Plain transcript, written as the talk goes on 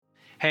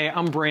Hey,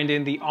 I'm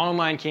Brandon, the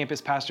online campus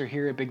pastor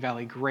here at Big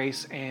Valley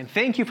Grace, and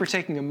thank you for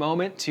taking a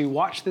moment to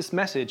watch this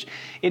message.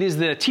 It is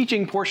the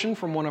teaching portion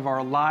from one of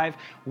our live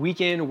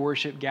weekend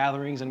worship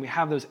gatherings, and we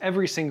have those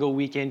every single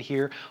weekend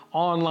here,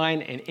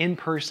 online and in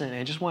person, and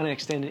I just want to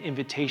extend an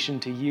invitation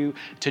to you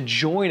to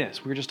join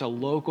us. We're just a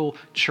local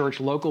church,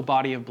 local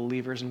body of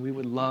believers, and we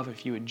would love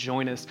if you would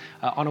join us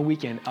on a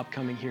weekend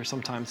upcoming here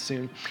sometime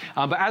soon.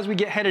 But as we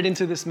get headed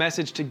into this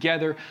message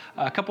together,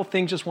 a couple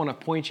things just want to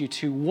point you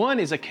to. One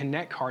is a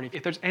Connect card.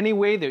 If there's any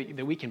way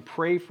that we can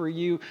pray for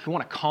you, if you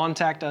want to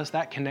contact us,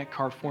 that Connect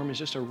card form is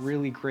just a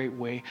really great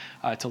way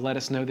to let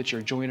us know that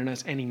you're joining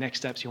us. Any next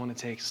steps you want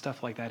to take,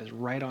 stuff like that is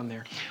right on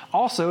there.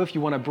 Also, if you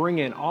want to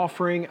bring an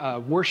offering, a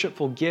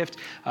worshipful gift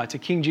to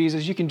King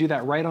Jesus, you can do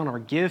that right on our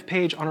Give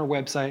page on our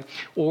website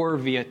or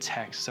via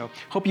text. So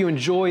hope you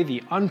enjoy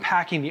the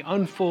unpacking, the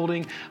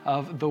unfolding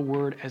of the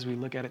Word as we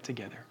look at it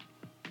together.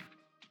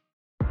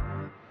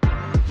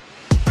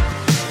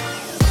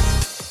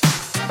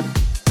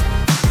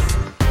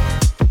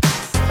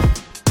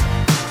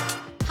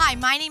 Hi,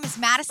 my name is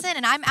Madison,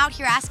 and I'm out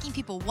here asking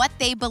people what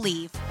they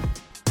believe.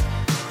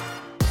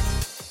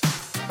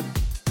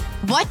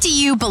 What do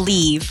you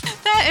believe?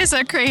 That is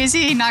a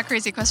not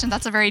crazy question.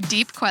 That's a very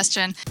deep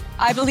question.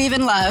 I believe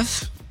in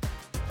love.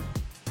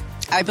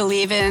 I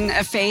believe in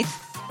a faith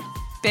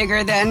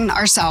bigger than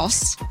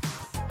ourselves.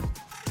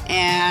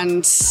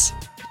 And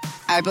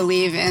I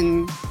believe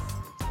in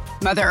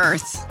Mother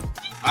Earth.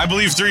 I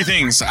believe three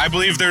things. I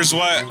believe there's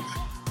what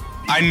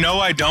I know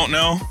I don't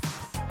know,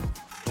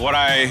 what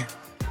I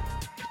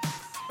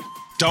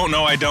don't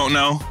know I don't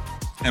know,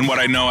 and what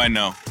I know I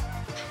know.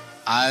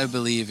 I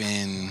believe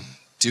in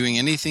doing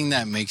anything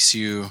that makes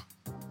you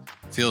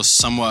feel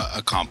somewhat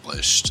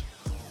accomplished.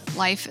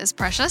 Life is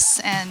precious,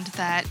 and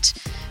that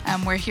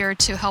we're here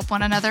to help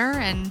one another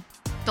and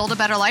build a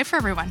better life for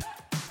everyone.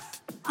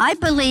 I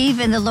believe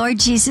in the Lord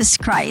Jesus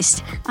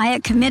Christ. I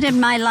have committed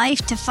my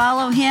life to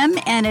follow him,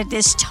 and it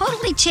has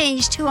totally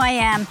changed who I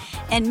am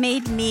and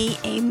made me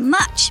a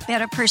much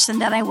better person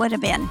than I would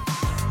have been.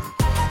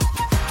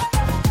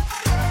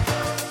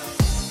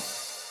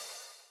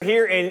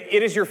 Here, and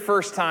it is your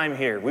first time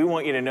here. We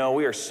want you to know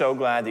we are so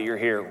glad that you're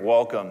here.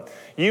 Welcome.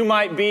 You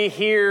might be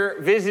here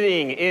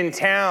visiting in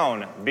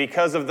town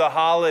because of the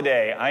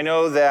holiday. I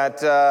know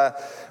that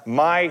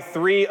my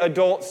 3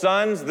 adult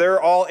sons,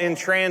 they're all in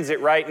transit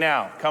right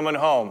now, coming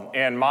home.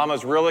 And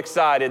Mama's real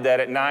excited that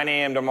at 9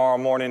 a.m. tomorrow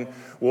morning,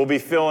 we'll be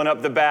filling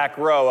up the back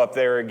row up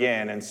there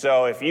again. And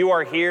so if you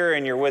are here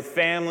and you're with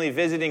family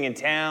visiting in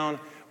town,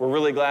 we're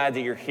really glad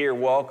that you're here.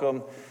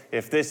 Welcome.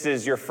 If this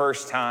is your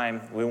first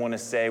time, we want to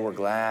say we're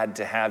glad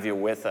to have you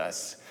with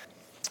us.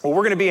 Well,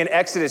 we're going to be in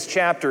Exodus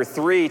chapter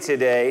 3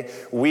 today.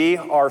 We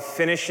are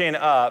finishing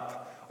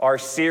up our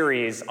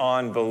series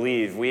on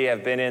Believe. We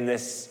have been in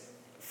this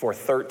for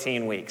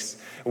 13 weeks.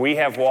 We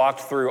have walked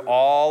through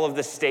all of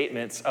the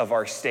statements of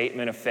our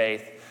statement of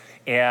faith.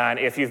 And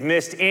if you've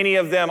missed any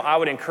of them, I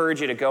would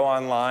encourage you to go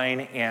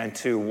online and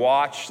to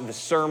watch the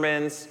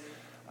sermons.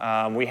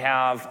 We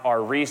have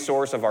our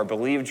resource of our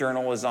Believe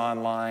Journal is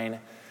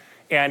online.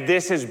 And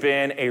this has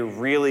been a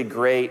really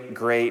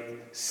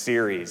great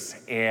series.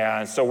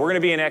 And so we're going to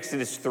be in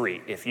Exodus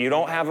 3. If you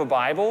don't have a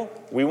Bible,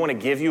 we want to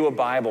give you a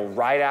Bible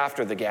right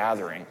after the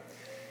gathering.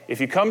 If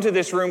you come to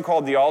this room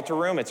called the altar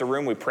room, it's a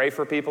room we pray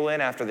for people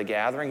in after the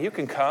gathering. You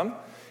can come,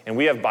 and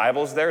we have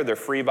Bibles there. They're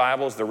free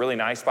Bibles. They're really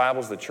nice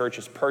Bibles. The church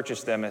has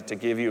purchased them to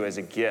give you as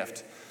a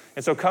gift.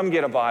 And so come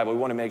get a Bible. We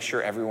want to make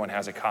sure everyone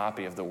has a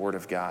copy of the Word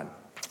of God.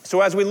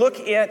 So as we look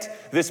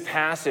at this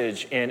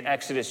passage in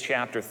Exodus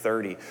chapter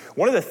 30,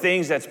 one of the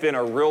things that's been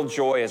a real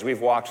joy as we've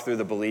walked through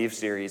the Believe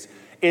series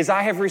is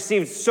I have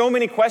received so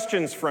many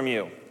questions from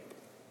you.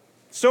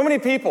 So many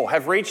people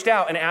have reached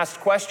out and asked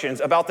questions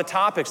about the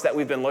topics that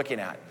we've been looking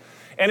at.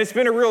 And it's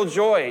been a real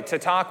joy to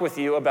talk with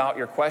you about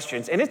your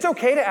questions. And it's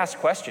okay to ask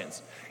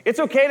questions. It's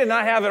okay to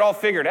not have it all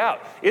figured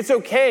out. It's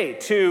okay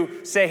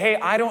to say, hey,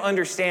 I don't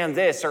understand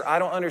this or I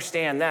don't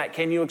understand that.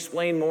 Can you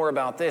explain more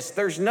about this?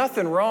 There's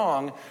nothing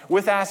wrong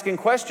with asking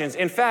questions.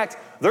 In fact,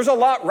 there's a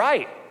lot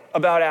right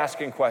about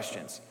asking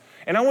questions.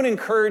 And I want to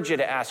encourage you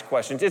to ask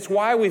questions. It's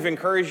why we've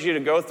encouraged you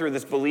to go through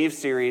this Believe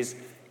series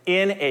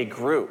in a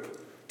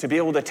group, to be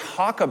able to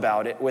talk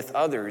about it with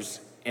others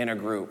in a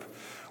group.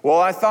 Well,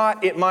 I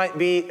thought it might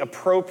be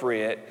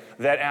appropriate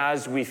that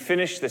as we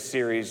finish this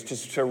series,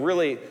 just to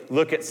really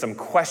look at some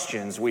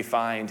questions we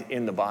find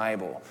in the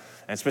Bible.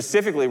 And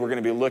specifically, we're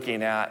going to be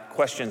looking at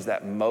questions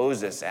that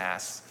Moses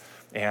asked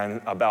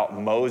and about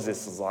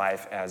Moses'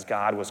 life as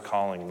God was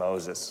calling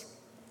Moses.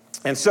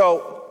 And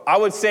so I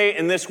would say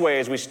in this way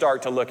as we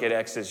start to look at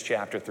Exodus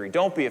chapter 3,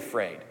 don't be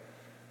afraid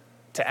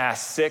to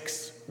ask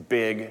 6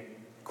 big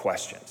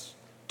questions.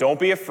 Don't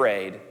be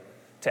afraid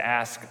to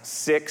ask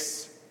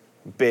 6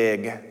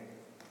 big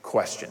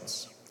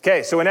questions.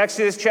 Okay, so in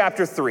Exodus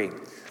chapter 3,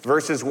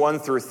 verses 1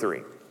 through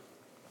 3,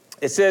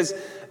 it says,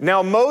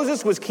 "Now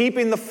Moses was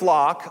keeping the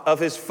flock of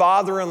his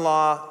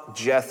father-in-law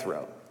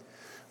Jethro,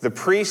 the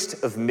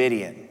priest of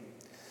Midian.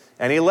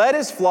 And he led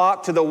his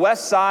flock to the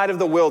west side of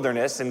the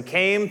wilderness and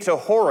came to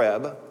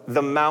Horeb,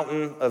 the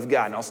mountain of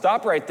God. And I'll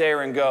stop right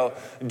there and go,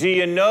 do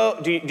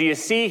you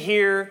see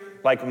here,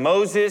 like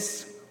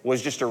Moses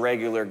was just a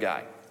regular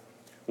guy?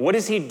 What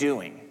is he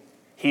doing?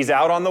 He's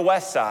out on the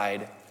west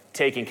side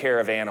taking care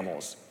of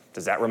animals.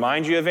 Does that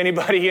remind you of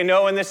anybody you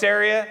know in this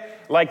area?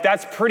 Like,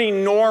 that's pretty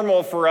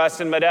normal for us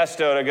in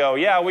Modesto to go,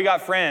 yeah, we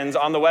got friends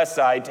on the west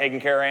side taking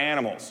care of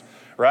animals,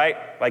 right?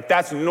 Like,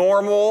 that's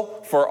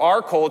normal for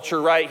our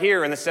culture right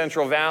here in the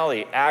Central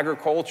Valley,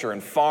 agriculture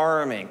and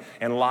farming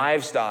and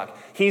livestock.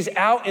 He's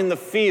out in the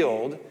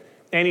field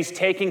and he's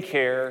taking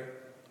care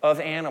of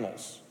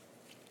animals.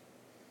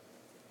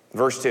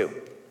 Verse 2.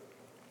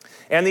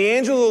 And the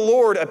angel of the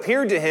Lord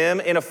appeared to him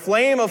in a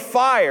flame of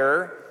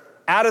fire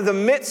out of the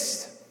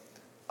midst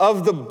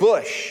of the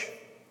bush.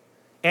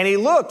 And he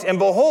looked, and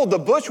behold, the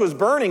bush was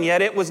burning,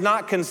 yet it was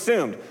not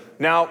consumed.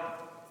 Now,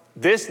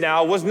 this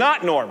now was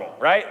not normal,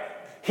 right?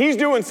 He's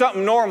doing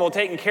something normal,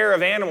 taking care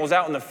of animals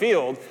out in the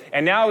field,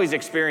 and now he's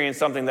experienced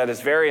something that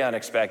is very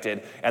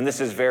unexpected, and this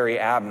is very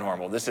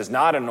abnormal. This is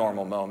not a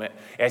normal moment,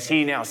 as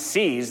he now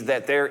sees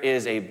that there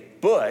is a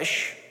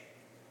bush,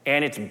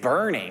 and it's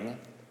burning,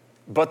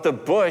 but the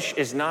bush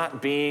is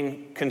not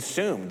being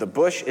consumed. The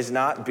bush is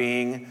not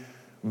being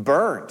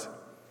burned.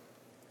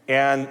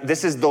 And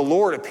this is the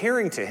Lord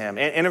appearing to him.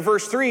 And in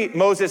verse 3,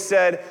 Moses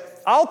said,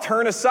 I'll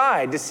turn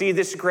aside to see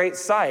this great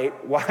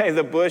sight, why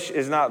the bush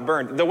is not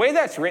burned. The way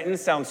that's written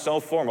sounds so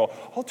formal.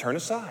 I'll turn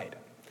aside.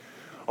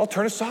 I'll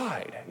turn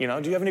aside. Do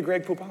you have any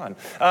Greg Poupon?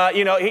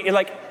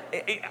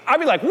 I'd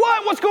be like,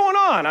 what? What's going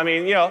on? I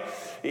mean,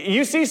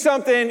 you see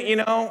something,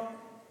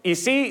 you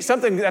see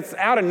something that's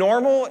out of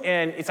normal,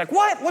 and it's like,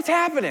 what? What's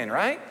happening,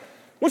 right?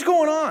 What's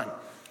going on?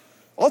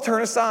 I'll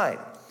turn aside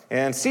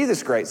and see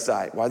this great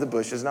sight, why the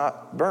bush is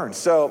not burned.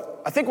 So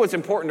I think what's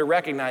important to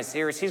recognize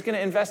here is he's going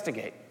to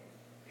investigate.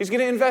 He's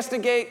going to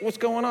investigate what's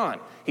going on.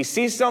 He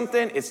sees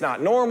something, it's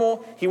not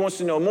normal. He wants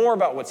to know more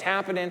about what's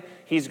happening.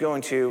 He's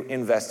going to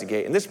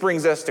investigate. And this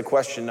brings us to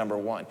question number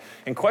 1.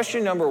 And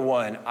question number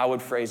 1, I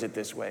would phrase it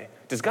this way.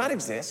 Does God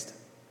exist?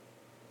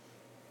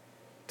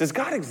 Does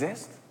God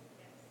exist?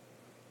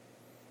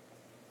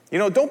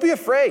 Don't be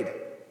afraid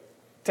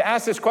to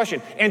ask this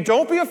question. And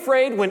don't be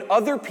afraid when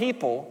other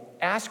people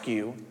ask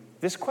you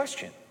this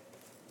question.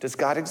 Does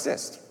God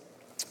exist?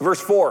 Verse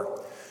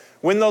 4,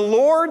 when the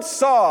Lord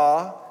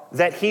saw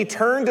that he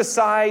turned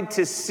aside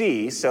to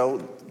see, so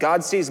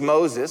God sees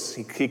Moses,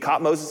 he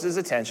caught Moses'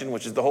 attention,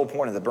 which is the whole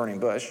point of the burning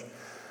bush.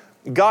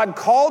 God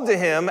called to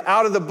him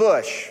out of the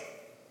bush.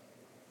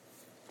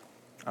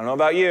 I don't know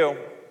about you.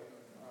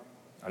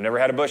 I've never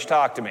had a bush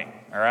talk to me,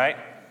 all right?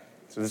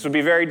 So this would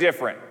be very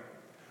different.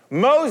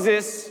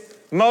 Moses,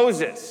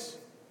 Moses.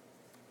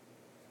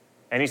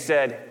 And he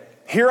said,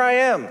 here I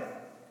am.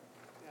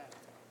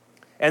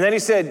 And then he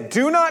said,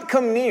 do not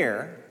come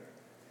near.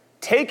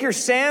 Take your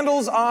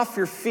sandals off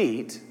your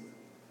feet,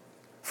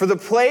 for the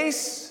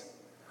place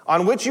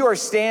on which you are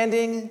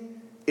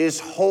standing is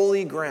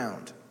holy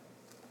ground.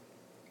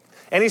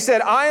 And he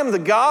said, I am the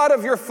God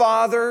of your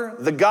father,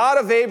 the God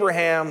of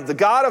Abraham, the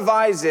God of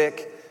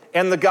Isaac,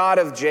 and the God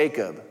of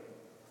Jacob.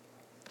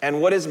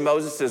 And what is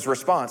Moses'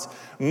 response?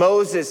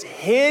 Moses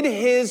hid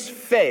his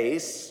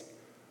face,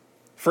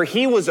 for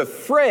he was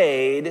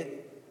afraid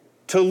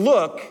to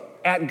look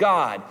at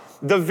God.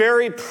 The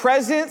very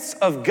presence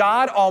of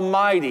God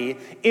Almighty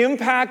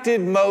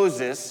impacted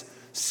Moses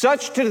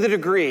such to the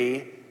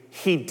degree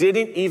he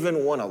didn't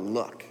even want to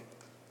look.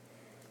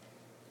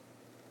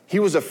 He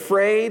was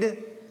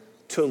afraid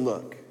to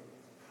look.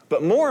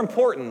 But more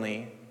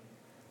importantly,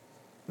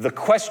 the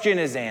question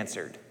is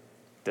answered.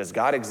 Does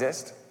God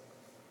exist?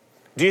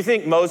 Do you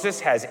think Moses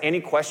has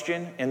any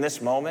question in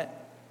this moment?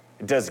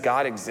 Does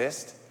God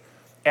exist?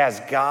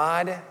 As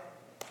God,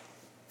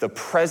 the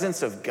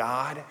presence of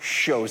God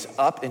shows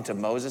up into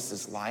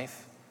Moses'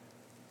 life,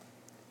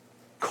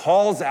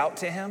 calls out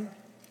to him.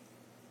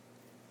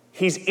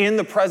 He's in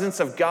the presence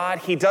of God.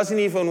 He doesn't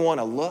even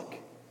want to look.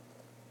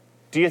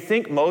 Do you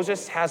think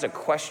Moses has a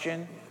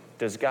question?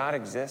 Does God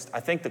exist? I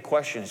think the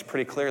question is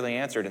pretty clearly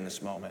answered in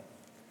this moment.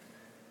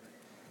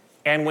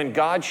 And when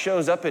God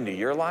shows up into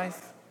your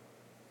life,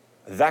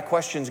 that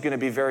question is going to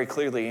be very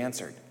clearly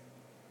answered.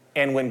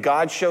 And when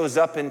God shows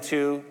up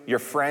into your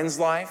friend's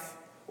life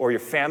or your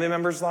family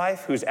member's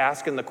life who's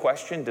asking the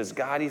question, does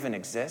God even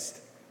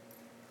exist?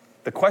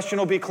 The question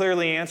will be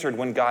clearly answered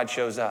when God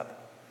shows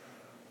up.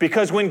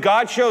 Because when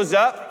God shows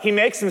up, he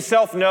makes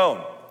himself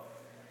known.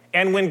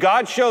 And when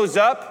God shows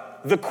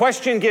up, the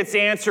question gets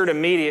answered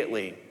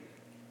immediately.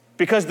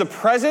 Because the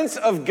presence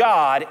of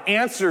God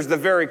answers the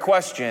very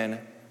question,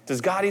 does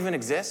God even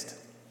exist?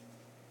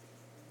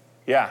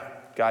 Yeah,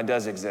 God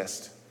does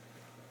exist.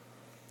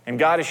 And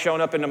God has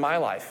shown up into my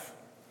life.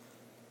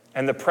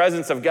 And the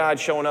presence of God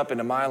showing up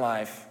into my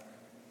life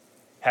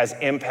has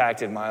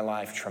impacted my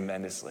life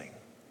tremendously.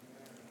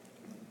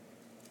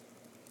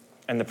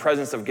 And the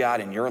presence of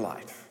God in your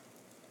life,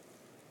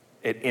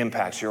 it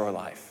impacts your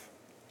life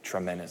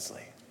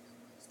tremendously.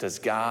 Does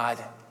God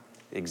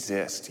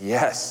exist?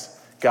 Yes,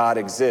 God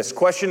exists.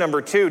 Question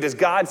number 2, does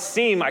God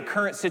see my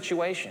current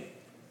situation?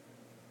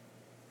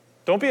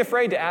 Don't be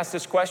afraid to ask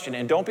this question,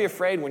 and don't be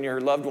afraid when your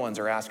loved ones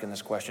are asking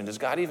this question. Does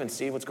God even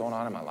see what's going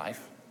on in my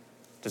life?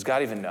 Does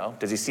God even know?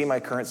 Does he see my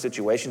current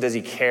situation? Does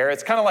he care?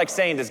 It's kind of like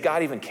saying, does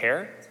God even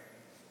care?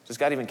 Does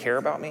God even care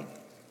about me?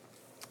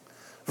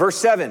 Verse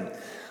 7,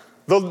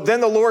 then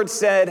the Lord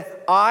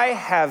said, I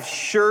have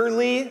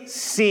surely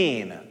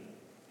seen.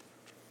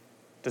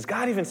 Does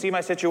God even see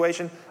my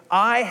situation?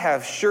 I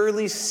have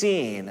surely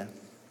seen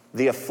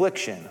the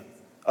affliction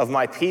of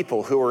my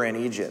people who are in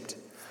Egypt,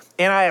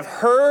 and I have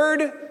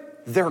heard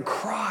their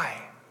cry.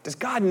 Does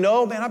God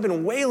know? Man, I've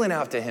been wailing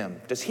out to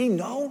him. Does he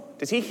know?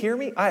 Does he hear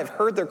me? I have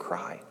heard their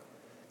cry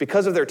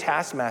because of their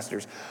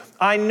taskmasters.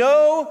 I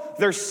know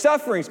their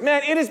sufferings.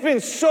 Man, it has been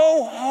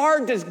so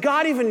hard. Does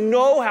God even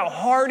know how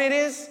hard it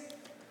is?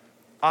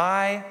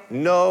 I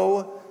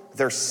know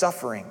their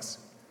sufferings.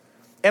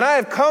 And I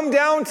have come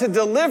down to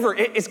deliver.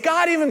 Is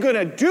God even going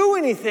to do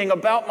anything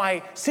about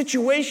my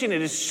situation?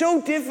 It is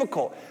so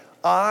difficult.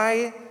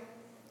 I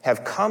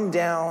have come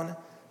down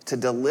to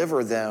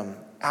deliver them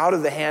out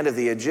of the hand of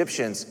the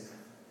Egyptians.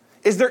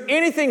 Is there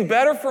anything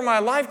better for my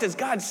life? Does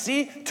God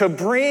see? To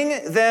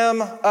bring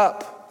them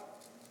up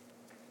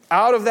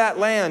out of that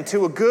land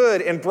to a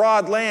good and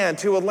broad land,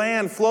 to a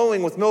land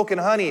flowing with milk and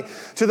honey,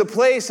 to the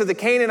place of the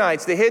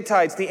Canaanites, the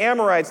Hittites, the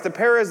Amorites, the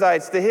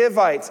Perizzites, the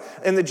Hivites,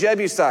 and the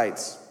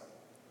Jebusites.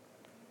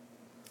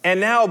 And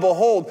now,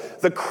 behold,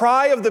 the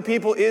cry of the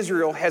people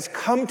Israel has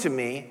come to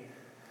me.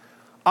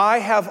 I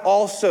have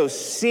also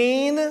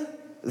seen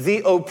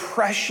the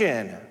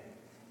oppression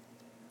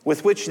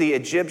with which the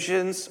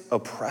Egyptians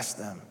oppress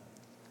them.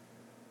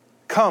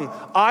 Come,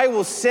 I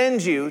will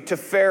send you to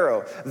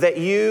Pharaoh, that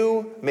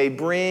you may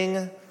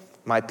bring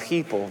my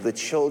people, the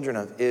children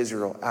of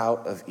Israel,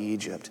 out of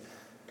Egypt.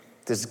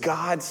 Does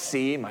God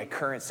see my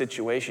current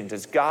situation?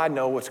 Does God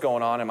know what's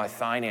going on in my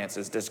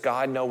finances? Does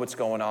God know what's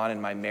going on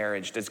in my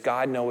marriage? Does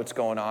God know what's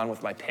going on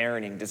with my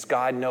parenting? Does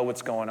God know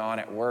what's going on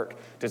at work?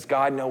 Does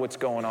God know what's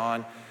going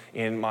on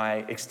in my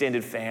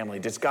extended family?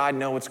 Does God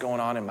know what's going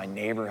on in my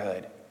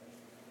neighborhood?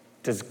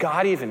 Does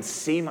God even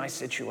see my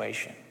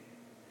situation?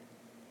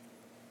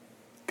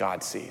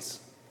 God sees.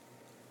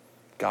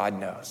 God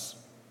knows.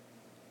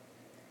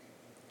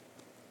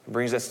 It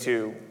brings us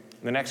to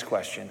the next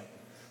question.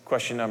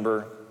 Question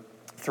number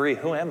 3,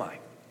 who am I?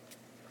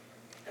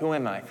 Who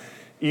am I?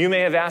 You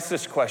may have asked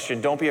this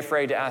question. Don't be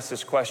afraid to ask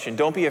this question.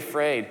 Don't be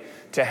afraid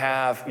to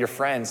have your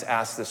friends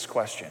ask this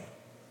question.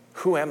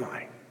 Who am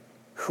I?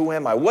 Who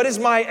am I? What is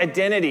my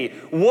identity?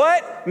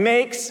 What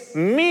makes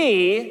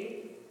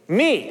me,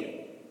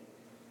 me?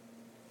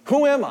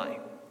 Who am I?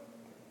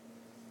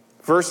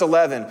 Verse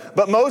 11,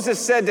 but Moses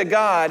said to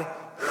God,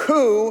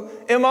 who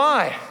am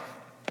I?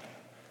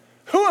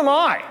 Who am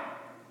I?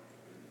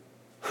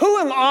 Who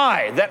am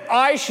I that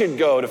I should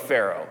go to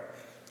Pharaoh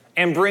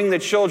and bring the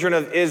children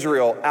of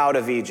Israel out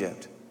of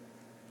Egypt?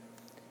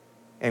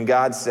 And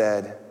God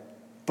said,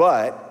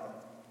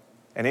 but,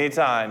 and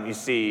anytime you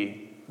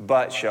see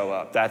but show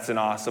up, that's an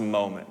awesome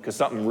moment because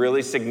something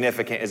really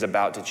significant is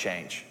about to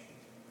change.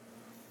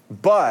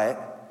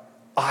 But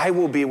I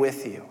will be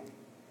with you.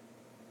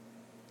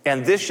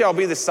 And this shall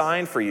be the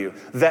sign for you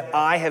that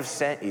I have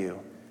sent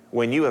you.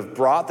 When you have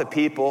brought the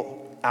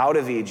people out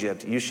of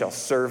Egypt, you shall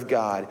serve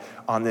God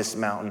on this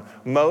mountain.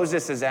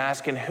 Moses is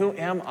asking, who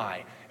am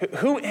I?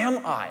 Who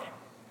am I?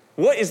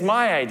 What is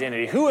my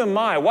identity? Who am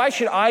I? Why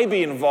should I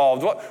be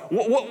involved?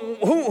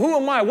 Who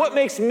am I? What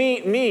makes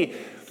me me?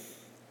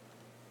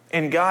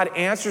 And God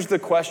answers the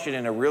question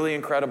in a really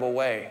incredible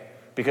way,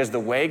 because the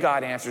way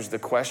God answers the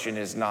question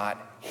is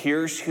not,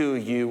 here's who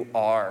you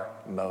are,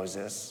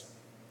 Moses.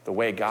 The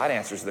way God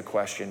answers the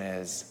question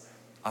is,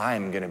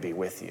 I'm going to be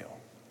with you.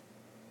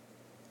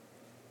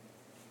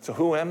 So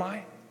who am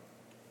I?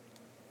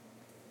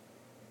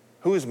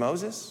 Who is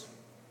Moses?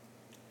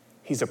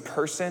 He's a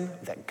person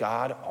that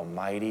God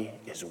Almighty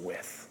is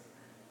with.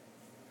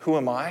 Who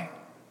am I?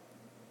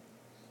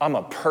 I'm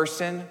a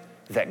person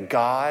that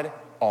God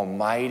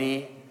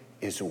Almighty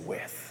is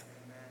with.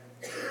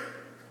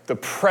 The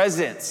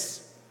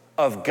presence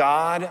of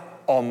God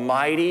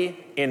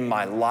Almighty in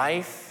my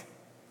life,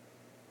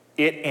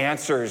 it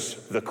answers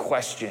the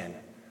question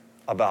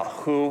about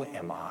who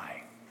am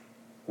I?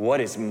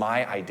 What is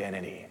my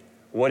identity?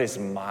 What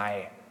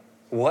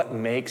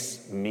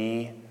makes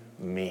me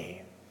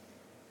me?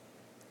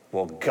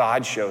 Well,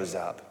 God shows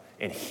up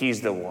and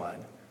he's the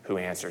one who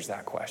answers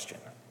that question.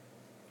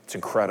 It's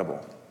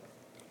incredible.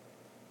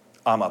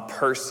 I'm a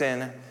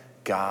person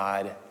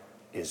God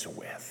is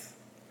with,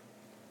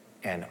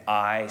 and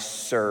I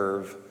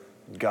serve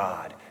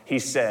God. He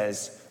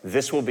says,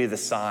 this will be the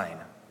sign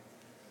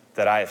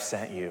that I have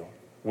sent you.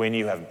 When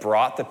you have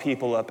brought the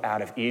people up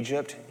out of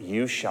Egypt,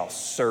 you shall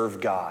serve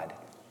God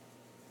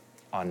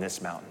on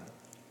this mountain.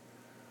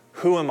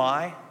 Who am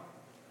I?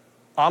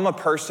 I'm a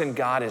person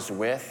God is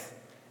with,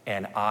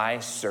 and I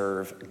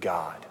serve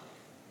God.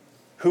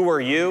 Who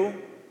are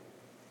you?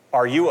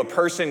 Are you a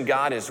person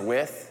God is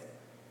with,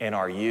 and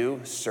are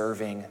you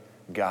serving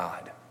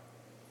God?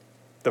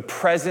 The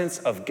presence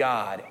of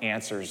God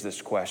answers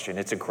this question.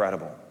 It's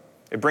incredible.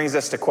 It brings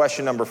us to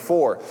question number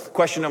 4.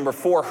 Question number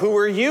 4, who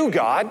are you,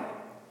 God?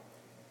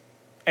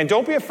 And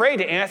don't be afraid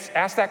to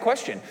ask that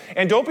question.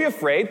 And don't be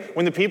afraid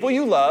when the people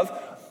you love,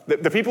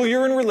 the people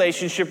you're in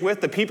relationship with,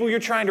 the people you're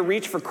trying to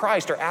reach for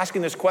Christ are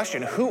asking this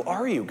question, who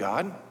are you,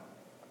 God?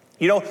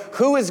 You know,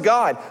 who is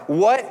God?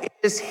 What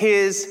is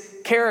his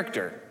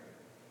character?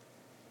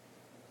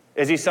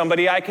 Is he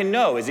somebody I can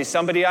know? Is he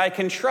somebody I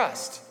can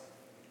trust?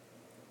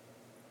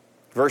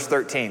 Verse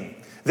 13.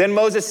 Then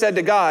Moses said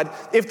to God,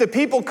 if the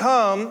people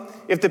come,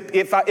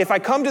 if I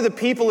come to the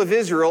people of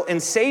Israel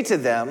and say to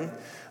them,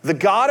 the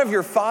God of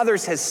your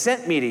fathers has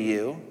sent me to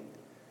you,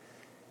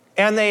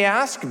 and they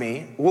ask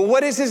me, well,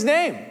 what is his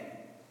name?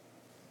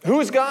 Who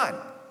is God?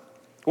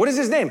 What is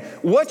his name?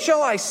 What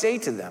shall I say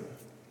to them?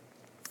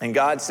 And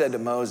God said to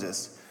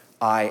Moses,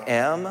 I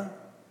am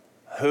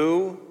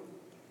who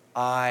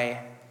I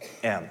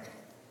am.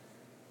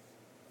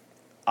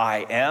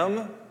 I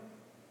am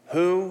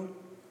who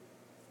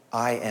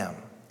I am.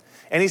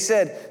 And he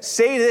said,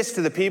 say this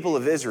to the people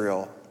of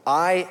Israel,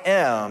 I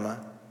am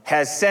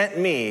has sent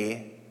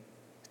me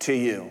to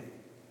you.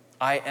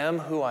 I am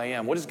who I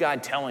am. What is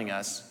God telling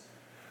us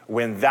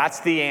when that's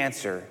the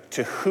answer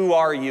to who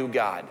are you,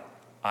 God?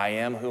 I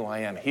am who I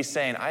am. He's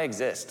saying, I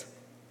exist.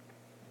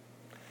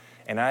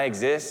 And I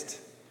exist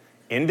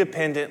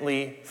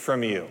independently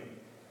from you.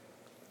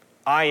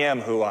 I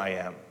am who I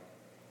am.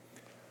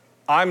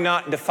 I'm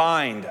not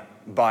defined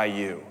by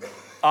you.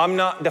 I'm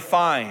not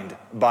defined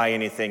by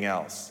anything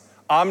else.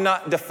 I'm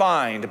not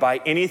defined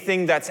by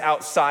anything that's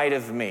outside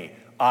of me.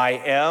 I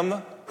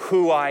am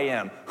who I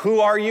am. Who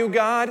are you,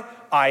 God?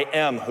 I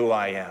am who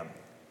I am.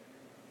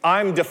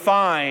 I'm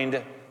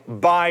defined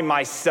by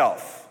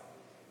myself.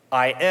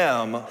 I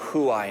am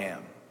who I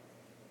am.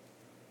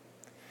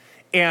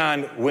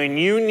 And when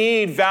you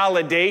need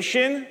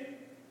validation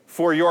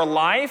for your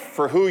life,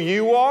 for who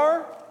you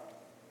are,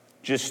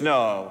 just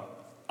know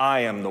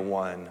I am the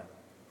one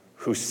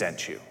who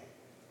sent you.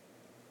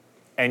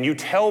 And you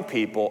tell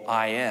people,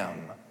 I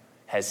am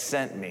has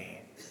sent me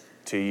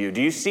to you.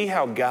 Do you see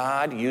how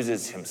God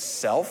uses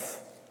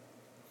himself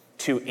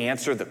to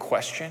answer the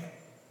question?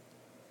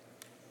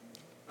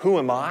 Who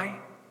am I?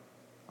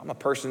 I'm a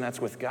person that's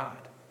with God.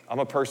 I'm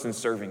a person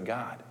serving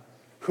God.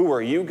 Who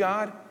are you,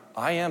 God?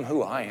 I am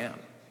who I am.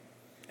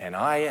 And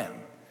I am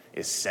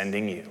is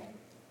sending you.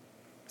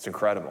 It's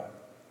incredible.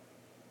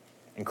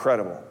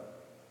 Incredible.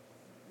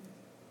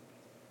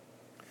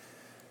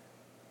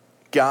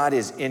 God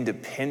is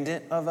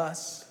independent of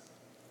us,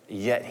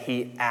 yet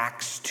he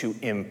acts to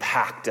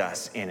impact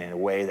us in a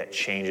way that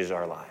changes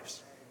our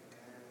lives.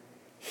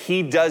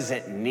 He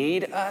doesn't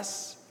need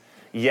us,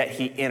 yet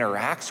he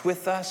interacts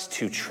with us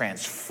to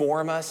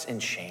transform us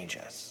and change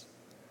us.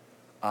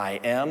 I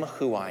am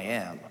who I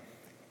am,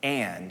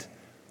 and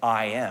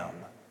I am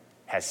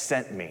has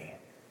sent me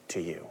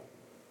to you.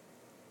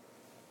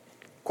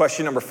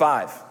 Question number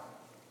 5.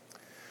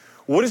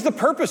 What is the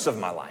purpose of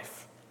my life?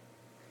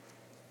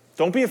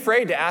 Don't be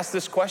afraid to ask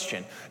this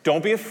question.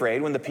 Don't be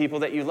afraid when the people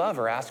that you love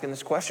are asking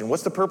this question.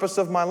 What's the purpose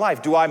of my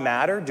life? Do I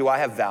matter? Do I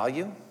have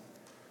value?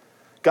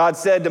 God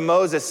said to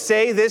Moses,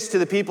 say this to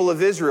the people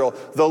of Israel,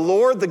 the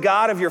Lord, the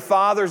God of your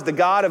fathers, the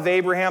God of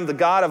Abraham, the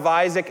God of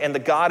Isaac, and the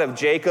God of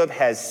Jacob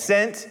has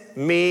sent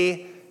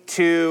me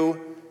to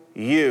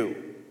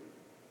you.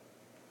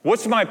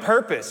 What's my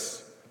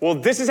purpose? Well,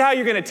 this is how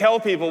you're going to tell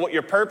people what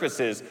your purpose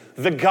is.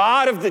 The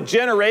God of the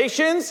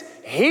generations,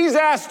 he's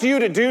asked you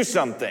to do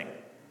something.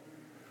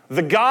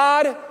 The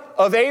God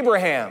of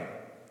Abraham,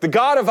 the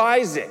God of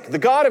Isaac, the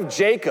God of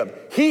Jacob,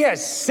 he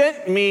has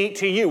sent me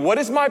to you. What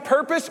is my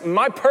purpose?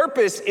 My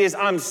purpose is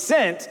I'm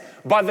sent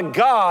by the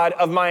God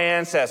of my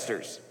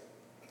ancestors,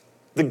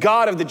 the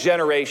God of the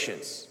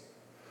generations.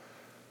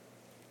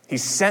 He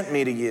sent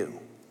me to you.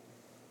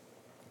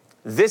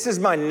 This is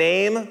my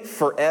name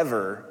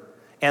forever,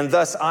 and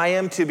thus I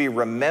am to be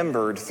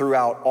remembered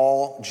throughout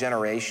all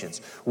generations.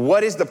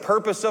 What is the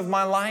purpose of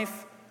my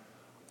life?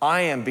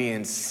 I am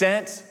being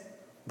sent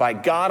by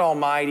God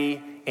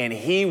Almighty, and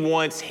he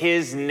wants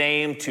his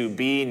name to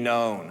be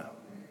known.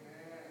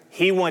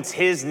 He wants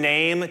his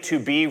name to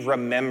be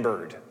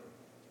remembered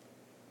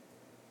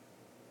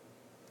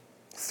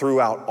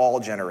throughout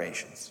all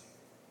generations.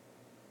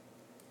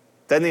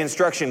 Then the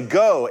instruction,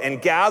 go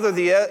and gather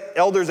the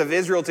elders of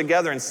Israel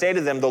together and say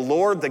to them, the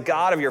Lord, the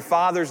God of your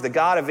fathers, the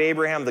God of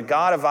Abraham, the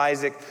God of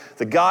Isaac,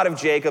 the God of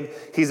Jacob,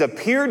 he's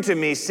appeared to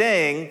me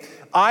saying,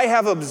 I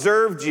have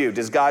observed you.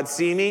 Does God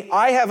see me?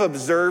 I have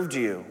observed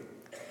you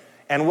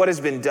and what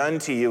has been done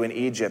to you in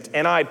Egypt.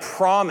 And I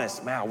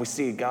promise, wow, we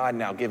see God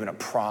now giving a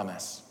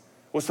promise.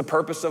 What's the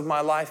purpose of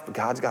my life? But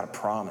God's got a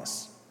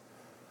promise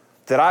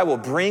that I will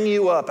bring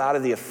you up out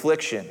of the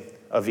affliction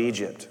of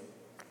Egypt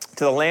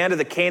to the land of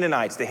the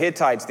Canaanites, the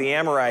Hittites, the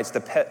Amorites,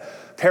 the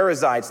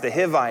Perizzites, the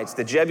Hivites,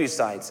 the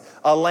Jebusites,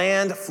 a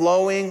land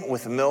flowing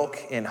with milk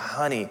and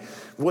honey.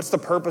 What's the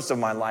purpose of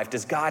my life?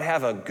 Does God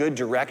have a good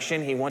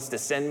direction he wants to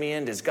send me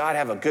in? Does God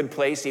have a good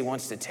place he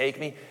wants to take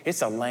me?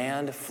 It's a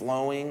land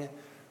flowing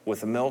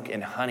with milk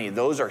and honey.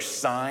 Those are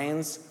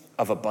signs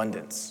of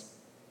abundance.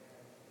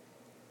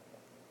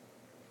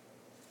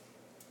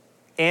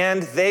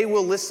 and they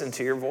will listen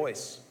to your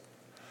voice.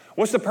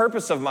 What's the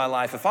purpose of my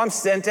life? If I'm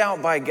sent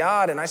out by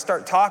God and I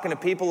start talking to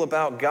people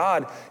about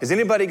God, is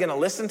anybody going to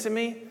listen to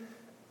me?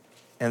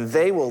 And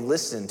they will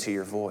listen to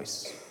your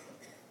voice.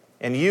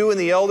 And you and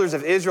the elders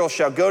of Israel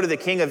shall go to the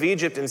king of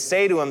Egypt and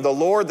say to him, the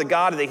Lord, the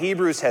God of the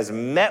Hebrews, has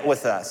met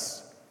with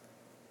us.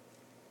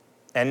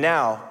 And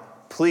now,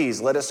 please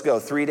let us go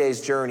 3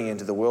 days' journey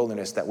into the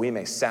wilderness that we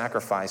may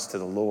sacrifice to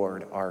the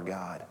Lord our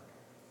God.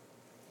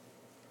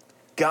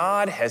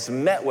 God has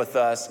met with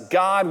us.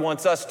 God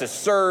wants us to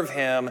serve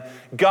him.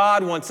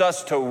 God wants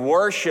us to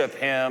worship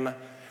him.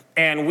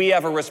 And we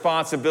have a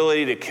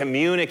responsibility to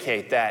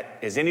communicate that.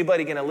 Is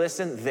anybody going to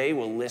listen? They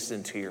will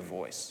listen to your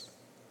voice.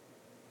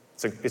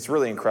 It's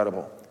really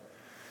incredible.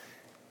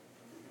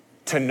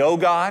 To know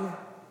God,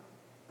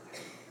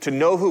 to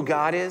know who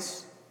God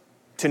is,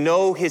 to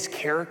know his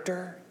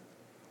character,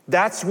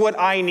 that's what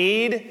I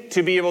need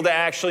to be able to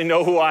actually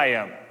know who I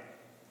am.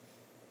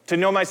 To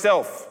know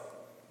myself,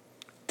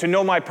 to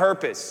know my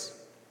purpose.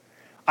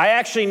 I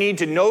actually need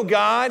to know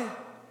God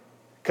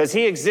because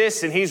he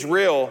exists and he's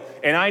real,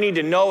 and I need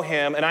to know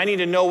him, and I need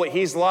to know what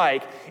he's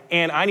like,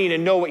 and I need to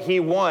know what he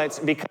wants,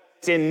 because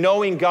it's in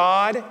knowing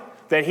God,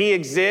 that he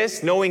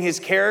exists, knowing his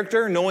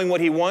character, knowing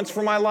what he wants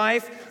for my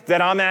life,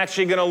 that I'm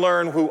actually going to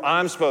learn who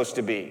I'm supposed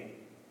to be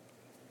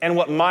and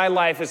what my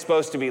life is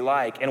supposed to be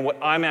like and what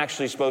I'm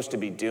actually supposed to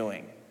be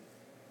doing.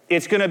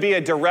 It's going to be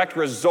a direct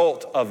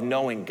result of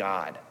knowing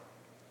God.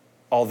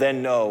 I'll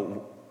then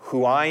know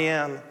who I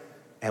am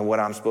and what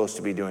I'm supposed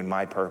to be doing,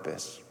 my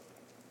purpose.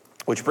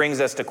 Which brings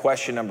us to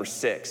question number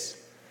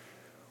 6.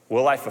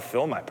 Will I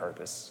fulfill my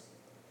purpose?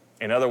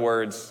 In other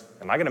words,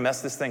 am I going to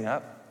mess this thing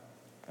up?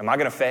 Am I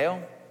going to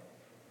fail?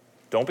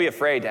 Don't be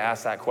afraid to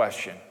ask that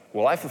question.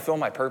 Will I fulfill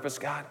my purpose,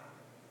 God?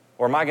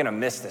 Or am I going to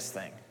miss this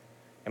thing?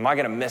 Am I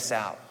going to miss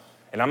out?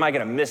 And am I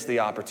going to miss the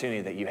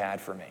opportunity that you had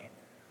for me?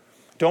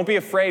 Don't be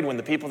afraid when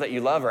the people that you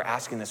love are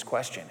asking this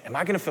question. Am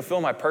I going to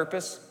fulfill my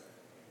purpose?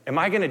 Am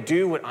I going to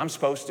do what I'm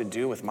supposed to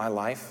do with my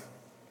life?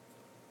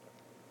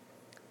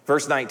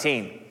 Verse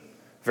 19,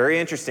 very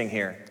interesting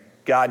here.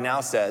 God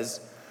now says,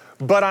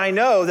 but I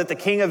know that the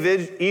king of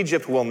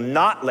Egypt will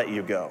not let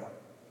you go.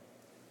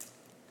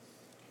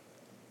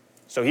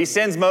 So he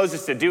sends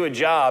Moses to do a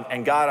job,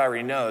 and God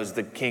already knows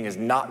the king is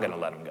not going to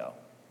let him go.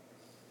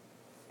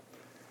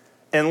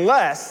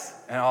 Unless,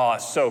 and oh,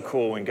 it's so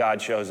cool when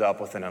God shows up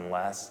with an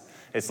unless.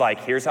 It's like,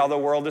 here's how the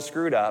world is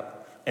screwed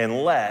up,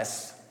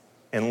 unless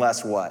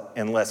what?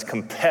 Unless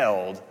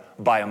compelled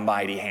by a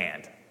mighty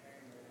hand.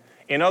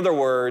 In other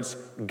words,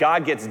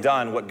 God gets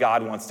done what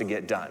God wants to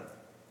get done.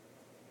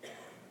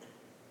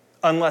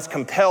 Unless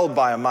compelled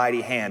by a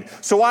mighty hand.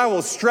 So I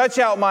will stretch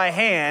out my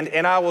hand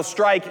and I will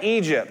strike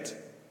Egypt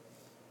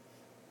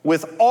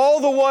with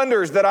all the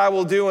wonders that I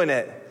will do in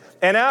it.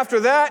 And after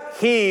that,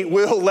 he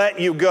will let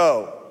you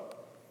go.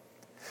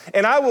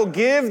 And I will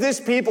give this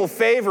people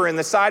favor in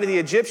the sight of the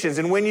Egyptians.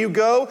 And when you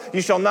go,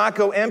 you shall not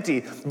go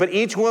empty. But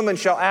each woman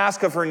shall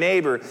ask of her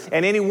neighbor,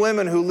 and any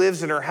woman who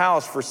lives in her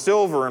house, for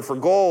silver and for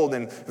gold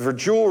and for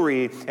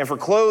jewelry and for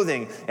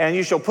clothing. And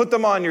you shall put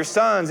them on your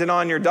sons and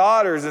on your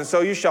daughters. And so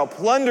you shall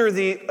plunder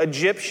the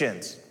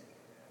Egyptians.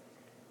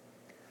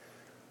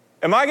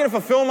 Am I going to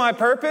fulfill my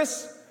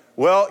purpose?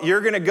 Well,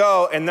 you're going to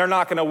go and they're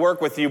not going to work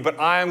with you, but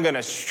I'm going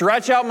to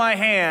stretch out my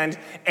hand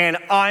and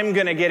I'm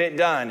going to get it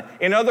done.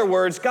 In other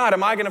words, God,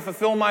 am I going to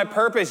fulfill my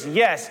purpose?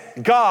 Yes,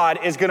 God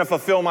is going to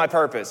fulfill my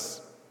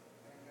purpose.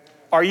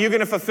 Are you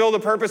going to fulfill the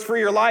purpose for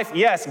your life?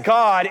 Yes,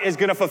 God is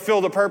going to fulfill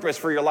the purpose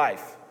for your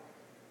life.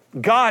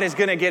 God is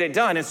going to get it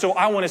done. And so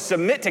I want to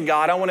submit to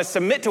God. I want to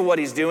submit to what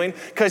he's doing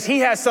because he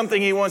has something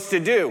he wants to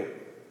do.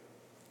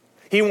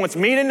 He wants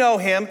me to know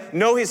him,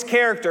 know his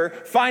character,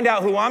 find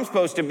out who I'm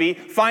supposed to be,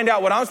 find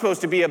out what I'm supposed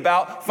to be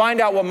about,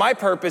 find out what my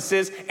purpose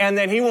is, and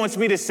then he wants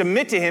me to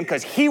submit to him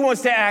because he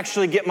wants to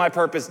actually get my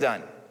purpose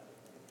done.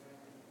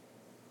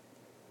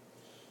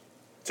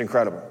 It's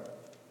incredible.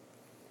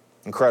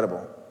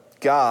 Incredible.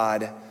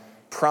 God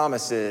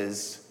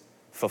promises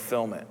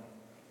fulfillment.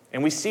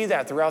 And we see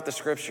that throughout the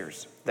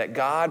scriptures, that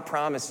God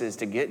promises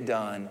to get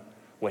done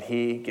what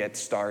he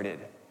gets started.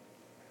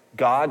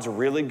 God's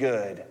really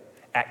good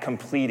at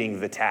completing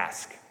the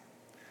task.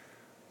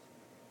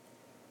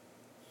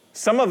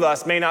 Some of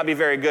us may not be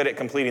very good at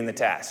completing the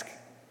task.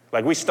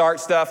 Like we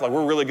start stuff, like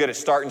we're really good at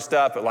starting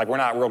stuff, but like we're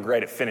not real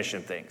great at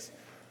finishing things.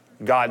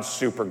 God's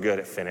super good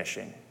at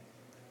finishing.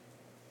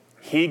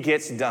 He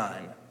gets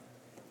done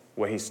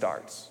what he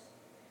starts.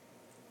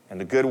 And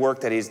the good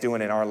work that he's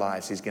doing in our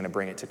lives, he's going to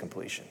bring it to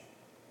completion.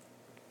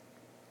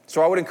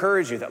 So I would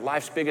encourage you that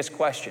life's biggest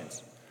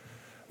questions,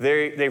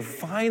 they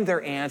find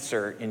their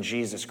answer in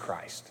Jesus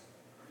Christ.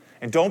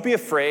 And don't be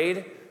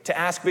afraid to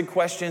ask big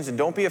questions, and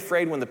don't be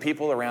afraid when the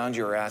people around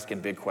you are asking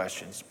big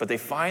questions. But they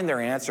find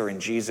their answer in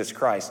Jesus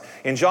Christ.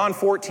 In John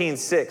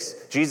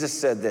 14:6, Jesus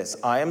said this,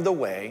 I am the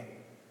way,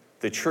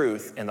 the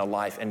truth, and the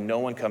life, and no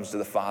one comes to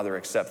the Father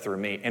except through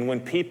me. And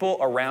when people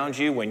around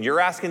you, when you're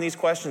asking these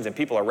questions and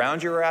people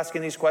around you are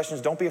asking these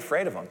questions, don't be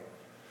afraid of them.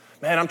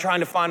 Man, I'm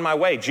trying to find my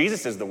way.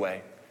 Jesus is the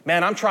way.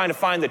 Man, I'm trying to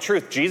find the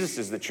truth. Jesus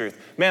is the truth.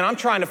 Man, I'm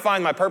trying to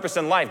find my purpose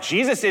in life.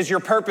 Jesus is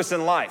your purpose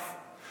in life.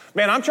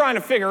 Man, I'm trying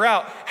to figure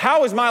out,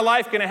 how is my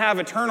life going to have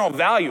eternal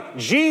value?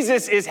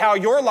 Jesus is how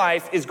your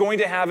life is going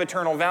to have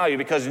eternal value,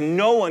 because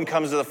no one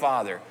comes to the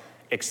Father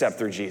except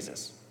through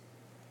Jesus.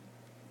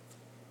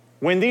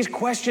 When these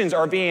questions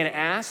are being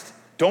asked,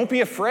 don't be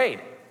afraid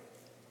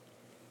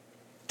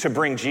to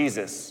bring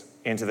Jesus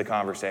into the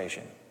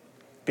conversation,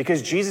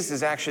 because Jesus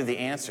is actually the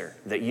answer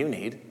that you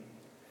need,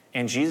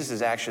 and Jesus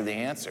is actually the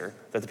answer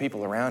that the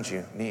people around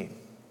you need.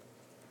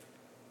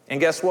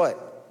 And guess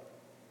what?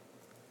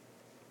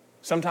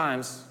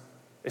 Sometimes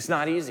it's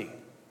not easy.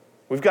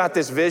 We've got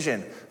this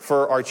vision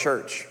for our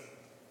church.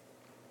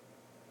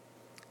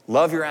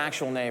 Love your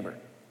actual neighbor.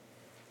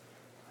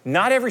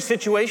 Not every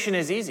situation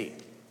is easy.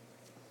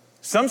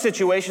 Some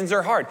situations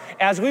are hard.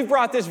 As we've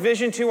brought this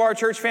vision to our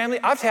church family,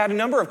 I've had a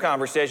number of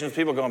conversations with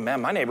people going,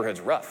 man, my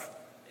neighborhood's rough.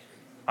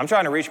 I'm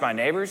trying to reach my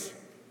neighbors.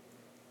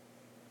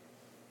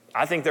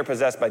 I think they're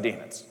possessed by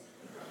demons.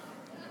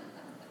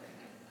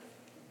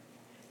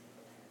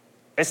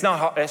 It's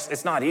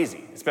not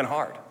easy. It's been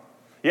hard.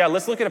 Yeah,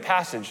 let's look at a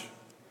passage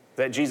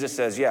that Jesus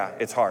says, yeah,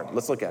 it's hard.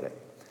 Let's look at it.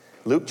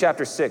 Luke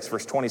chapter 6,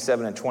 verse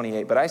 27 and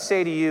 28. But I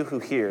say to you who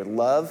hear,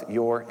 love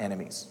your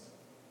enemies.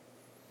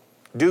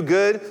 Do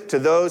good to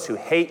those who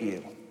hate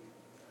you.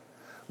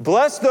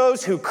 Bless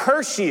those who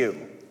curse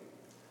you.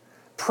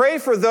 Pray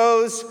for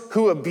those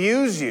who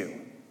abuse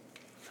you.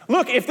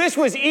 Look, if this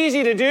was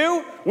easy to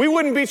do, we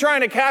wouldn't be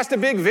trying to cast a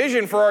big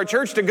vision for our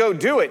church to go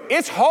do it.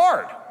 It's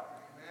hard.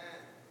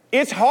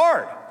 It's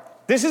hard.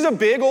 This is a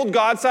big old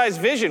God-sized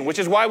vision, which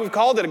is why we've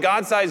called it a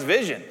God-sized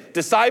vision.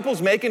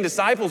 Disciples making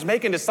disciples,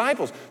 making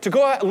disciples. To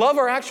go out, love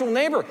our actual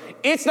neighbor.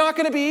 It's not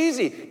going to be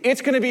easy.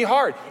 It's going to be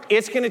hard.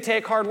 It's going to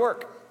take hard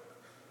work.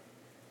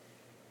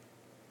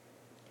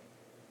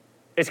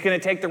 It's going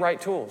to take the right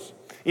tools.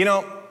 You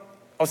know,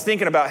 I was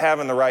thinking about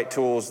having the right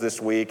tools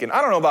this week, and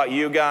I don't know about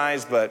you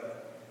guys, but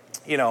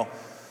you know,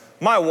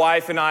 my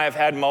wife and I have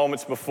had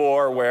moments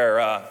before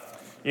where,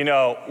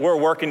 we're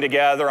working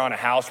together on a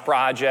house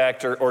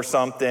project or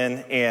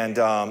something. And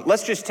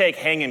let's just take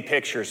hanging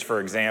pictures, for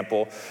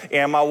example.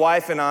 And my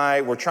wife and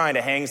I were trying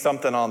to hang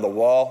something on the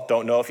wall.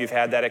 Don't know if you've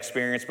had that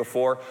experience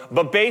before.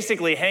 But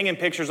basically, hanging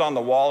pictures on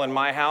the wall in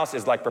my house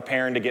is like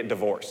preparing to get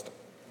divorced.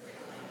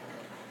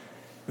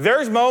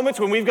 There's moments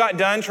when we've got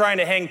done trying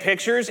to hang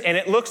pictures and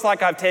it looks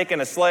like I've taken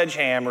a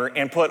sledgehammer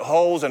and put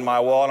holes in my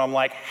wall, and I'm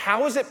like,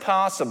 how is it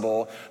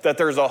possible that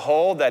there's a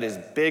hole that is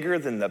bigger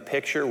than the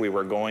picture we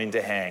were going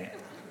to hang?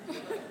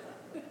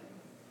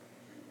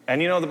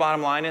 And you know what the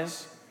bottom line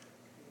is?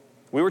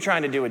 We were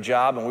trying to do a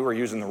job and we were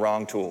using the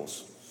wrong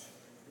tools.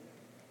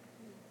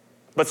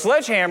 But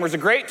sledgehammer is a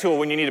great tool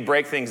when you need to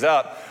break things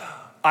up.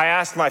 I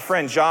asked my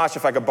friend Josh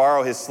if I could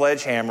borrow his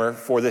sledgehammer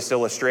for this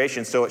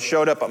illustration. So it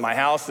showed up at my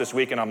house this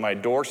weekend on my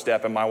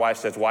doorstep, and my wife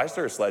says, why is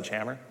there a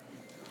sledgehammer?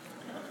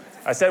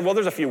 I said, well,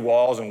 there's a few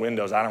walls and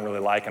windows I don't really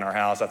like in our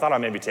house. I thought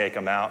I'd maybe take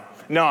them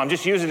out. No, I'm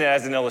just using it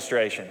as an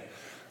illustration.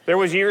 There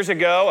was years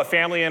ago a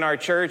family in our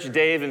church,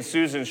 Dave and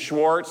Susan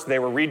Schwartz. They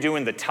were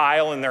redoing the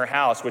tile in their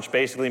house, which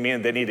basically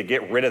means they need to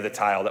get rid of the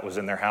tile that was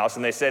in their house.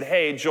 And they said,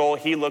 hey, Joel,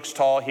 he looks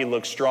tall, he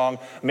looks strong.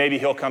 Maybe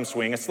he'll come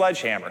swing a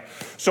sledgehammer.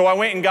 So I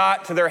went and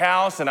got to their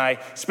house, and I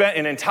spent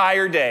an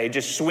entire day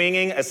just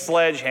swinging a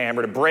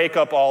sledgehammer to break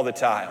up all the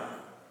tile.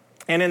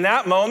 And in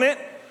that moment,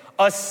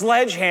 a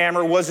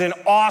sledgehammer was an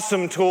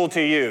awesome tool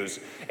to use.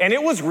 And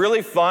it was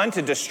really fun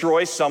to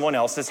destroy someone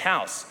else's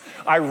house.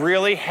 I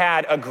really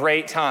had a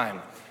great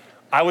time.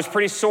 I was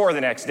pretty sore the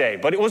next day,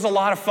 but it was a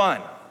lot of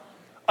fun.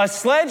 A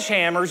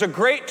sledgehammer is a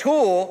great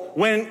tool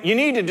when you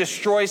need to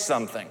destroy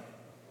something.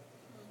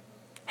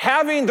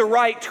 Having the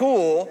right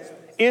tool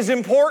is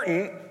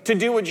important to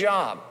do a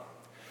job.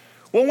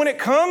 Well, when it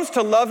comes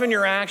to loving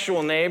your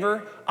actual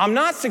neighbor, I'm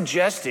not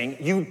suggesting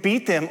you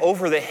beat them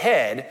over the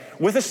head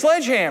with a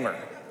sledgehammer.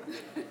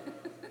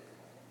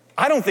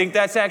 I don't think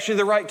that's actually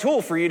the right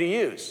tool for you to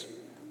use.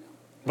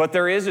 But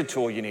there is a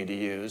tool you need to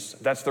use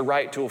that's the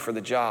right tool for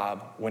the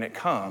job when it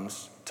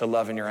comes to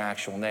loving your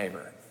actual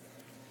neighbor.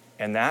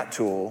 And that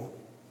tool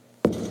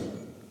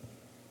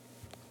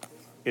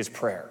is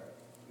prayer.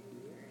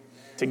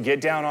 To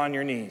get down on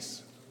your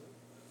knees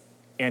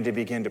and to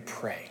begin to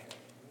pray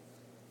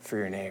for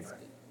your neighbor.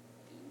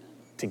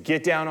 To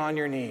get down on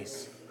your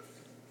knees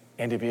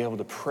and to be able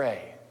to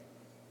pray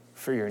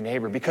for your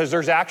neighbor. Because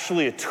there's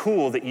actually a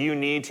tool that you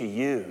need to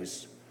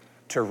use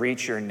to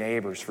reach your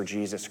neighbors for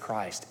Jesus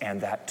Christ.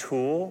 And that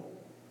tool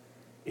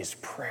is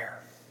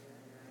prayer.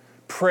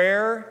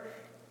 Prayer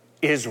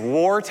is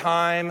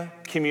wartime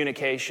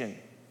communication.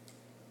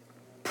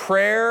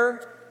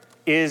 Prayer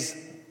is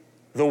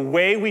the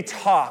way we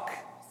talk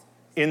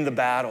in the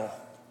battle.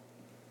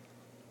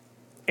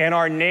 And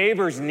our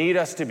neighbors need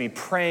us to be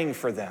praying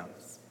for them,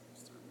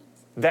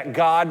 that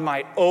God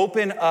might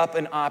open up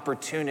an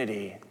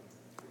opportunity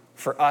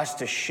for us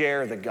to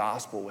share the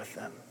gospel with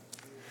them.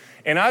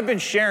 And I've been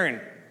sharing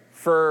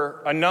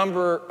for a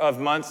number of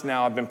months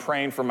now. I've been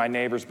praying for my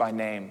neighbors by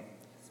name.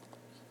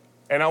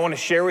 And I want to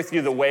share with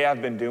you the way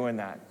I've been doing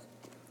that.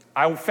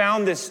 I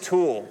found this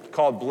tool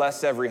called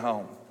Bless Every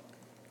Home.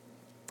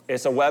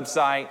 It's a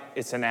website,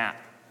 it's an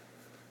app.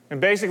 And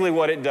basically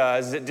what it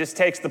does is it just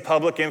takes the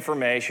public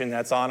information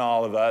that's on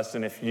all of us,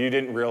 and if you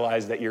didn't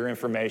realize that your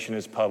information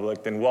is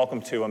public, then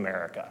welcome to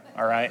America,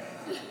 all right?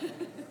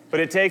 But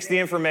it takes the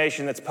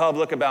information that's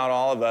public about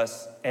all of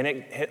us, and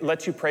it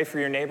lets you pray for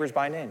your neighbors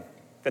by name.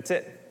 That's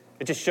it.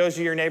 It just shows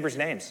you your neighbors'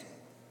 names.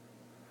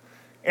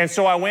 And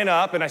so I went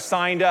up and I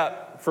signed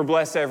up for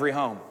Bless Every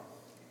Home.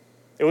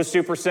 It was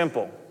super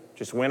simple.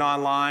 Just went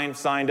online,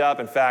 signed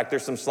up. In fact,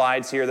 there's some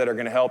slides here that are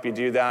going to help you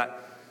do that.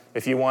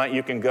 If you want,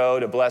 you can go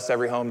to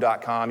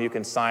blesseveryhome.com. You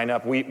can sign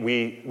up.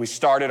 We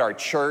started our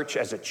church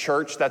as a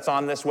church that's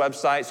on this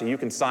website, so you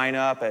can sign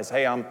up as,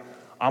 hey, I'm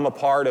a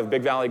part of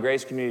Big Valley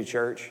Grace Community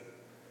Church.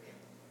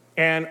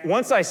 And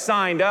once I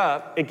signed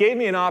up, it gave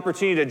me an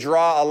opportunity to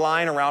draw a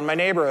line around my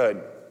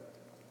neighborhood.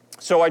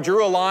 So I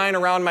drew a line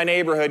around my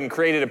neighborhood and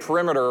created a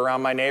perimeter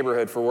around my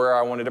neighborhood for where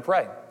I wanted to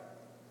pray.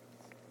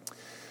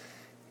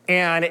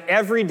 And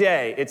every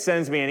day it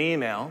sends me an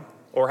email,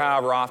 or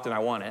however often I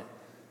want it,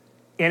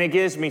 and it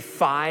gives me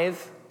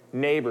 5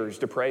 neighbors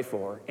to pray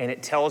for, and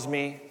it tells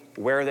me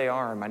where they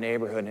are in my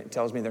neighborhood, and it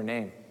tells me their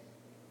name.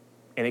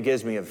 And it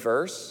gives me a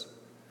verse,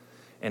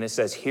 and it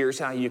says, here's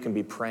how you can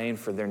be praying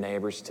for their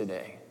neighbors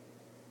today.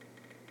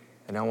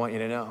 And I want you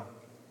to know,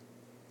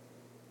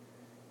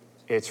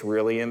 it's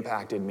really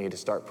impacted me to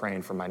start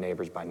praying for my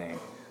neighbors by name.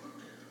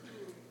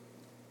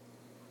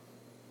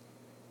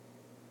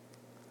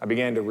 I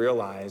began to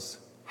realize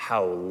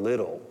how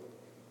little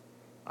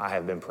I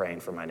have been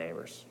praying for my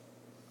neighbors.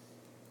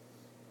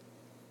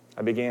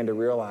 I began to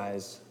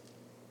realize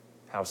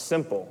how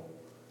simple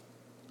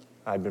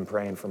I'd been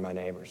praying for my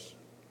neighbors.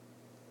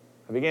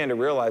 I began to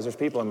realize there's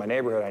people in my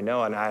neighborhood I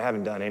know and I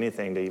haven't done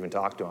anything to even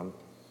talk to them.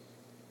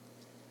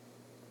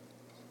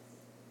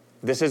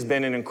 This has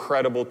been an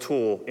incredible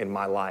tool in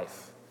my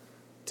life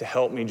to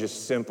help me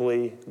just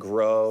simply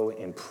grow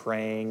in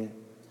praying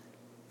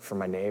for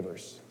my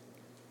neighbors.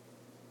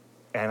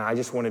 And I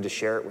just wanted to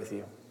share it with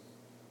you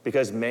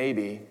because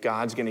maybe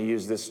God's going to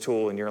use this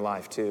tool in your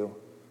life too.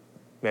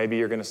 Maybe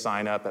you're going to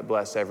sign up at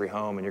Bless Every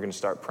Home and you're going to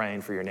start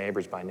praying for your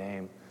neighbors by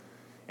name.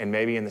 And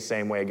maybe in the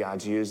same way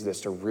God's used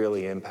this to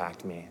really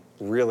impact me,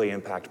 really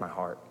impact my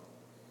heart,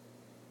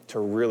 to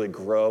really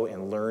grow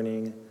in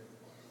learning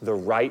the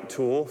right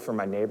tool for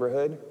my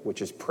neighborhood,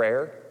 which is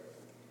prayer,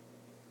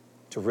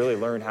 to really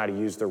learn how to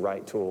use the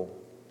right tool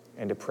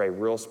and to pray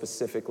real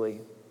specifically.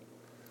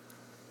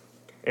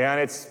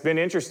 And it's been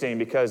interesting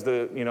because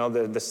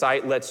the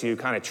site lets you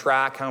kind of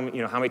track how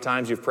many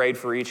times you've prayed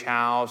for each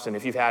house, and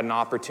if you've had an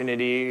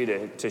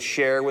opportunity to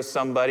share with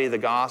somebody the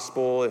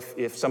gospel,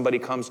 if somebody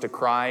comes to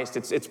Christ,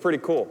 it's pretty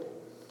cool.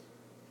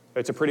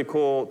 It's a pretty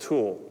cool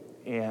tool,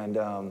 and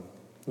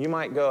you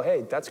might go,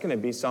 hey, that's going to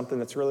be something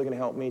that's really going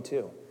to help me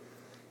too.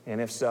 And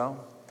if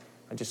so,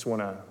 I just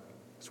want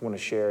to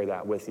share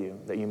that with you,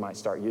 that you might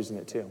start using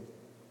it too.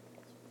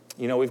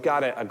 You know, we've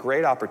got a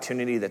great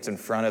opportunity that's in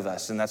front of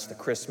us, and that's the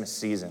Christmas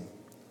season.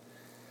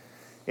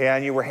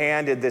 And you were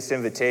handed this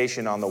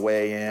invitation on the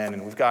way in,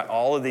 and we've got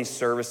all of these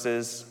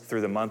services through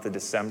the month of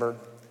December.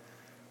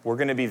 We're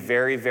going to be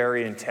very,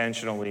 very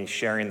intentionally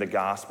sharing the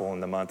gospel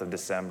in the month of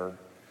December.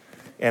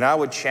 And I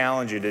would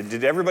challenge you,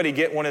 did everybody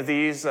get one of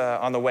these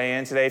on the way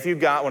in today? If you've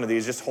got one of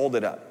these, just hold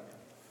it up.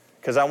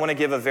 Because I want to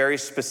give a very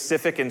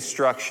specific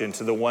instruction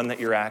to the one that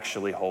you're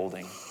actually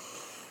holding.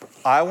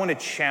 I want to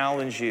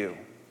challenge you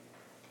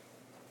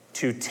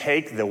to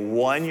take the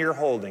one you're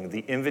holding, the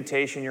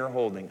invitation you're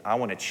holding. I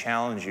want to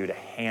challenge you to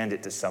hand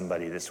it to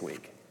somebody this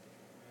week.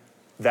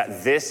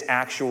 That this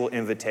actual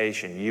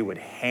invitation you would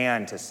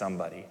hand to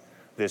somebody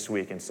this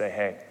week and say,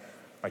 hey,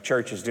 my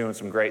church is doing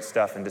some great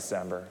stuff in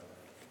December.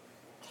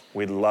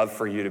 We'd love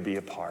for you to be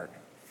a part.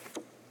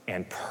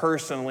 And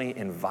personally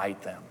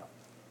invite them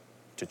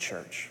to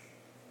church.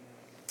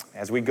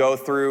 As we go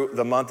through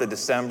the month of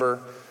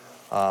December,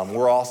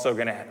 we're also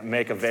going to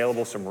make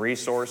available some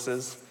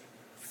resources.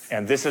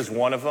 And this is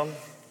one of them.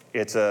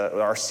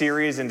 Our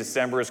series in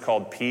December is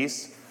called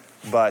Peace.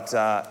 But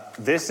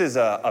this is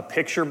a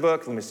picture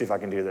book. Let me see if I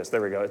can do this.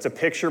 There we go. It's a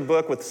picture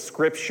book with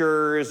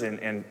scriptures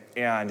and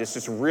it's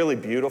just really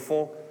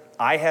beautiful.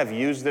 I have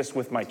used this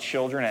with my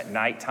children at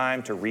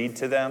nighttime to read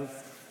to them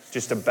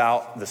just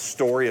about the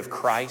story of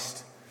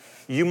Christ.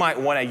 You might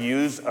want to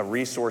use a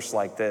resource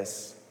like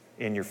this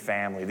in your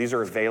family. These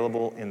are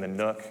available in the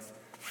Nook.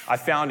 I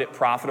found it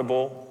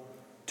profitable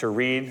to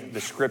read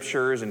the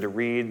scriptures and to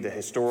read the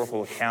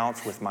historical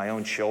accounts with my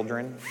own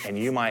children, and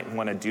you might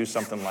want to do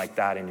something like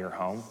that in your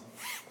home.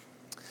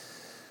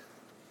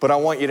 But I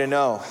want you to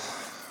know,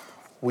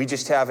 we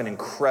just have an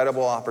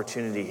incredible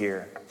opportunity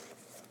here,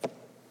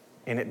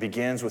 and it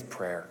begins with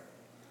prayer.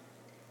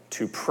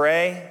 To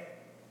pray,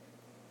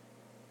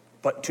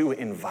 but to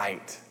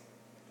invite.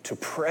 To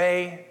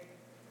pray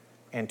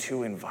and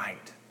to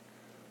invite.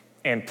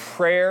 And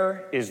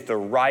prayer is the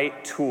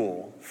right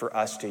tool for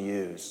us to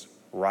use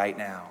right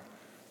now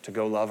to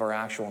go love our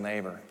actual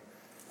neighbor.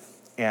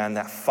 And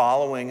that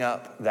following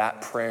up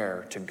that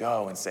prayer to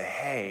go and say,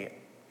 hey,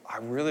 I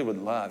really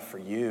would love for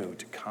you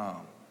to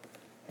come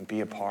and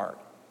be a part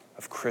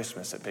of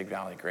Christmas at Big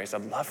Valley Grace.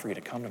 I'd love for you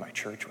to come to my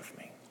church with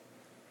me.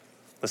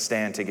 Let's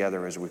stand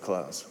together as we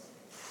close.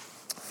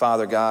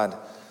 Father God,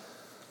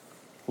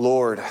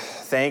 Lord,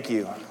 thank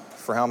you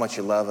for how much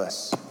you love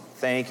us.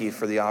 Thank you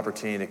for the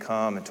opportunity to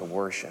come and to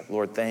worship.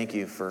 Lord, thank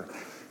you for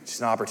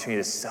just an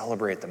opportunity to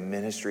celebrate the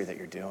ministry that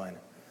you're doing.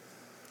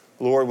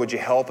 Lord, would you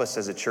help us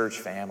as a church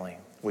family?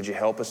 Would you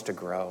help us to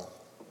grow?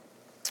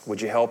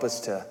 Would you help us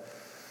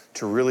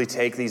to really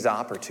take these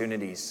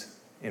opportunities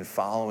in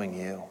following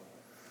you?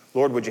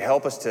 Lord, would you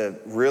help us to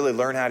really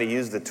learn how to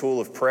use the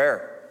tool of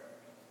prayer,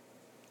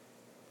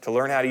 to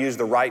learn how to use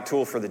the right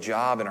tool for the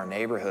job in our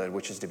neighborhood,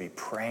 which is to be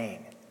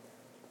praying,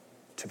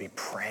 and to be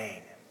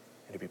praying,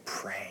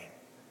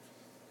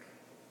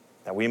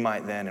 that we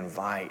might then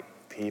invite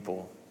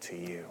people to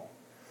you.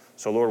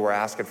 So Lord, we're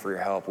asking for your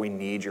help. We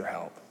need your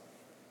help.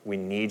 We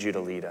need you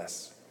to lead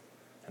us.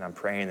 And I'm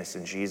praying this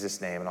in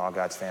Jesus' name, and all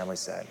God's family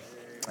said,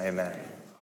 amen.